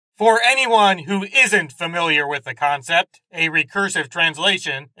For anyone who isn't familiar with the concept, a recursive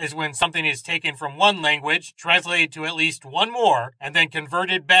translation is when something is taken from one language, translated to at least one more, and then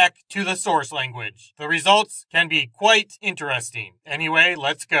converted back to the source language. The results can be quite interesting. Anyway,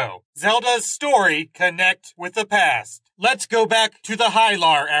 let's go. Zelda's story connect with the past. Let's go back to the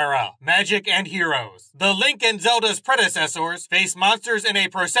Hylar era, magic and heroes. The Link and Zelda's predecessors face monsters in a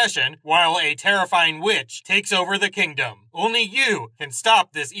procession while a terrifying witch takes over the kingdom. Only you can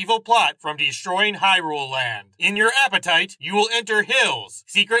stop this evil plot from destroying Hyrule Land. In your appetite, you will enter hills,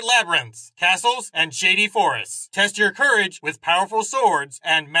 secret labyrinths, castles, and shady forests. Test your courage with powerful swords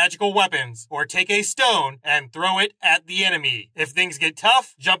and magical weapons, or take a stone and throw it at the enemy. If things get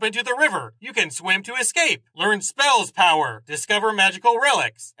tough, jump into the river. You can swim to escape. Learn spells power, discover magical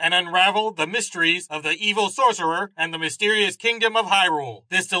relics, and unravel the mysteries of the evil sorcerer and the mysterious kingdom of Hyrule.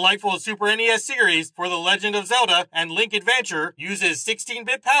 This delightful Super NES series for The Legend of Zelda and Link Adventure uses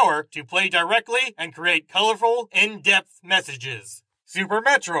 16-bit power to play directly and create colorful, in-depth messages. Super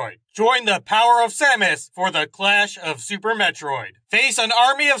Metroid. Join the power of Samus for the Clash of Super Metroid. Face an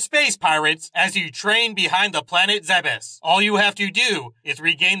army of space pirates as you train behind the planet Zebes. All you have to do is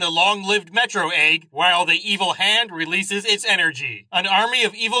regain the long-lived Metro Egg while the evil hand releases its energy. An army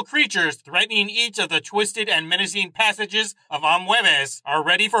of evil creatures threatening each of the twisted and menacing passages of Amwebes are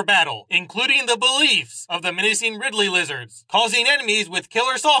ready for battle, including the beliefs of the menacing Ridley lizards. Causing enemies with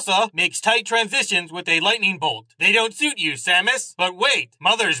killer salsa makes tight transitions with a lightning bolt. They don't suit you, Samus. But wait,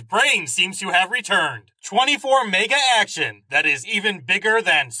 Mother's brain seems to have returned. 24 mega action that is even bigger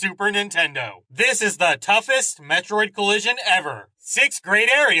than Super Nintendo. This is the toughest Metroid collision ever. 6 great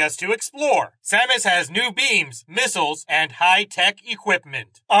areas to explore. Samus has new beams, missiles, and high-tech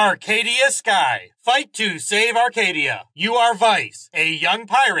equipment. Arcadia Sky. Fight to save Arcadia. You are Vice, a young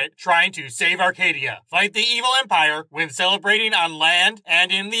pirate trying to save Arcadia. Fight the evil empire when celebrating on land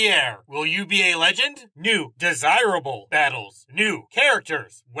and in the air. Will you be a legend? New, desirable battles, new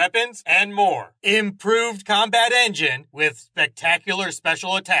characters, weapons, and more. Improved combat engine with spectacular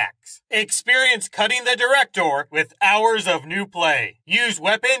special attacks. Experience cutting the director with hours of new play. Use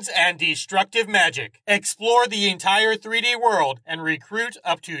weapons and destructive magic. Explore the entire 3D world and recruit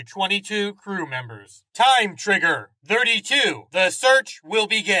up to 22 crew members. Time trigger 32. The search will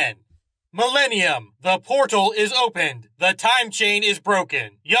begin. Millennium. The portal is opened. The time chain is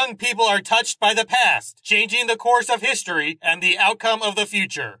broken. Young people are touched by the past, changing the course of history and the outcome of the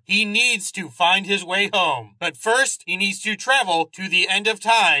future. He needs to find his way home. But first, he needs to travel to the end of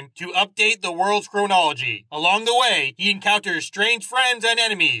time to update the world's chronology. Along the way, he encounters strange friends and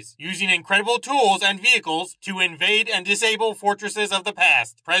enemies, using incredible tools and vehicles to invade and disable fortresses of the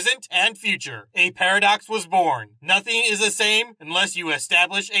past, present, and future. A paradox was born. Nothing is the same unless you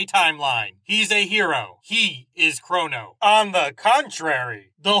establish a timeline. He's a hero. He is Chrono. On the contrary,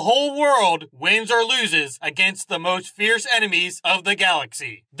 the whole world wins or loses against the most fierce enemies of the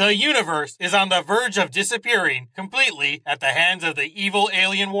galaxy. The universe is on the verge of disappearing completely at the hands of the evil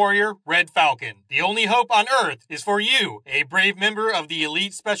alien warrior, Red Falcon. The only hope on Earth is for you, a brave member of the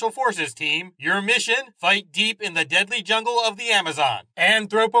elite special forces team. Your mission, fight deep in the deadly jungle of the Amazon.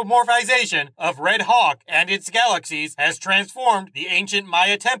 Anthropomorphization of Red Hawk and its galaxies has transformed the ancient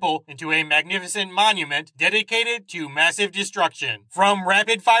Maya temple into a magnificent monument dedicated to massive destruction. From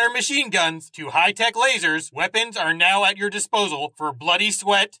rapid-fire machine guns to high-tech lasers, weapons are now at your disposal for bloody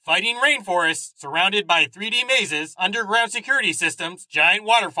sweat, fighting rainforests surrounded by 3D mazes, underground security systems, giant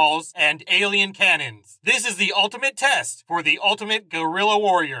waterfalls, and alien cannons. This is the ultimate test for the ultimate guerrilla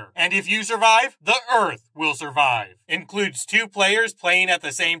warrior. And if you survive, the Earth will survive. Includes 2 players playing at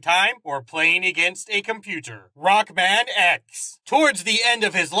the same time or playing against a computer. Rockman X. Towards the end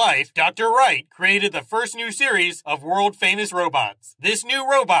of his life, Dr. Wright created the first new series of world-famous robots. This new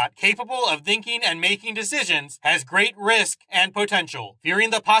robot, capable of thinking and making decisions, has great risk and potential. Fearing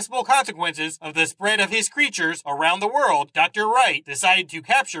the possible consequences of the spread of his creatures around the world, Dr. Wright decided to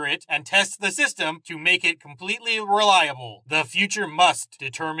capture it and test the system to make it completely reliable. The future must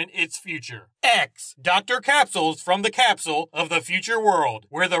determine its future. X. Dr. Capsules from the capsule of the future world,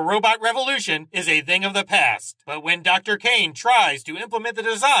 where the robot revolution is a thing of the past. But when Dr. Kane tries to implement the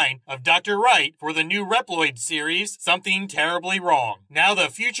design of Dr. Wright for the new Reploid series, something terribly wrong. Now the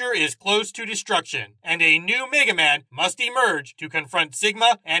future is close to destruction, and a new Mega Man must emerge to confront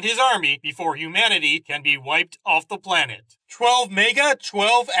Sigma and his army before humanity can be wiped off the planet. 12 Mega,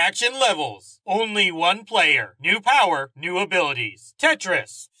 12 action levels. Only one player. New power, new abilities.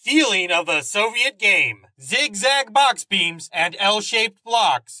 Tetris. Feeling of the Soviet game. Zigzag box beams and L-shaped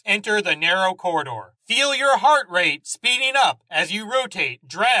blocks enter the narrow corridor. Feel your heart rate speeding up as you rotate,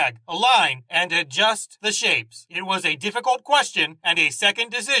 drag, align, and adjust the shapes. It was a difficult question, and a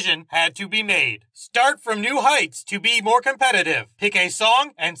second decision had to be made. Start from new heights to be more competitive. Pick a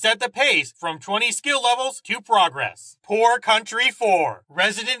song and set the pace from 20 skill levels to progress. Poor Country 4.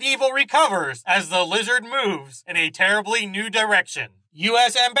 Resident Evil recovers as the lizard moves in a terribly new direction.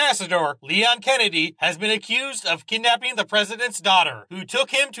 U.S. Ambassador Leon Kennedy has been accused of kidnapping the president's daughter, who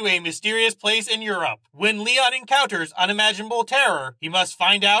took him to a mysterious place in Europe. When Leon encounters unimaginable terror, he must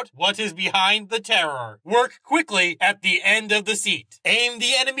find out what is behind the terror. Work quickly at the end of the seat. Aim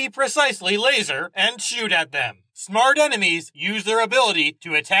the enemy precisely laser and shoot at them. Smart enemies use their ability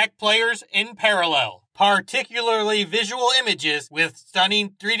to attack players in parallel. Particularly visual images with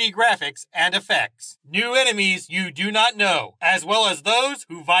stunning 3D graphics and effects. New enemies you do not know, as well as those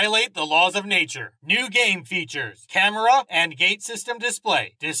who violate the laws of nature. New game features, camera and gate system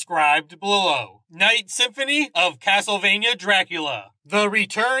display, described below. Night Symphony of Castlevania Dracula. The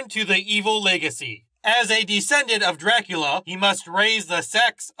return to the evil legacy. As a descendant of Dracula, he must raise the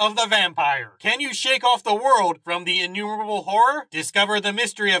sex of the vampire. Can you shake off the world from the innumerable horror? Discover the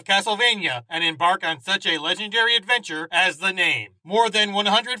mystery of Castlevania and embark on such a legendary adventure as the name. More than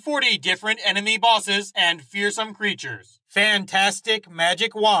 140 different enemy bosses and fearsome creatures. Fantastic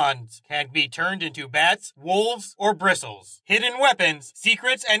magic wands can be turned into bats, wolves, or bristles. Hidden weapons,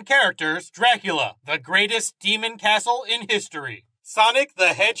 secrets, and characters. Dracula, the greatest demon castle in history. Sonic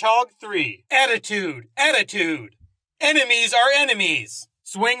the Hedgehog 3. Attitude. Enemies are enemies.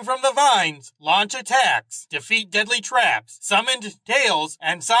 Swing from the vines, launch attacks, defeat deadly traps, summoned tails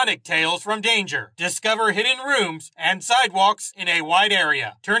and sonic tails from danger. Discover hidden rooms and sidewalks in a wide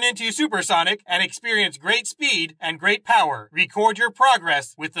area. Turn into supersonic and experience great speed and great power. Record your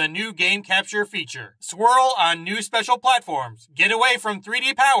progress with the new game capture feature. Swirl on new special platforms. Get away from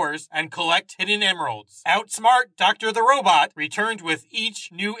 3D powers and collect hidden emeralds. Outsmart Dr. the Robot returns with each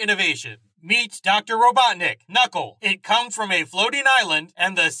new innovation. Meet Dr. Robotnik, Knuckle. It comes from a floating island,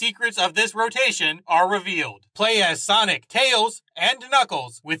 and the secrets of this rotation are revealed. Play as Sonic, Tails, and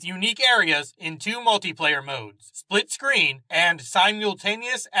Knuckles with unique areas in 2 multiplayer modes, split screen and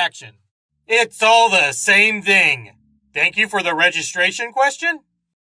simultaneous action. It's all the same thing. Thank you for the registration question.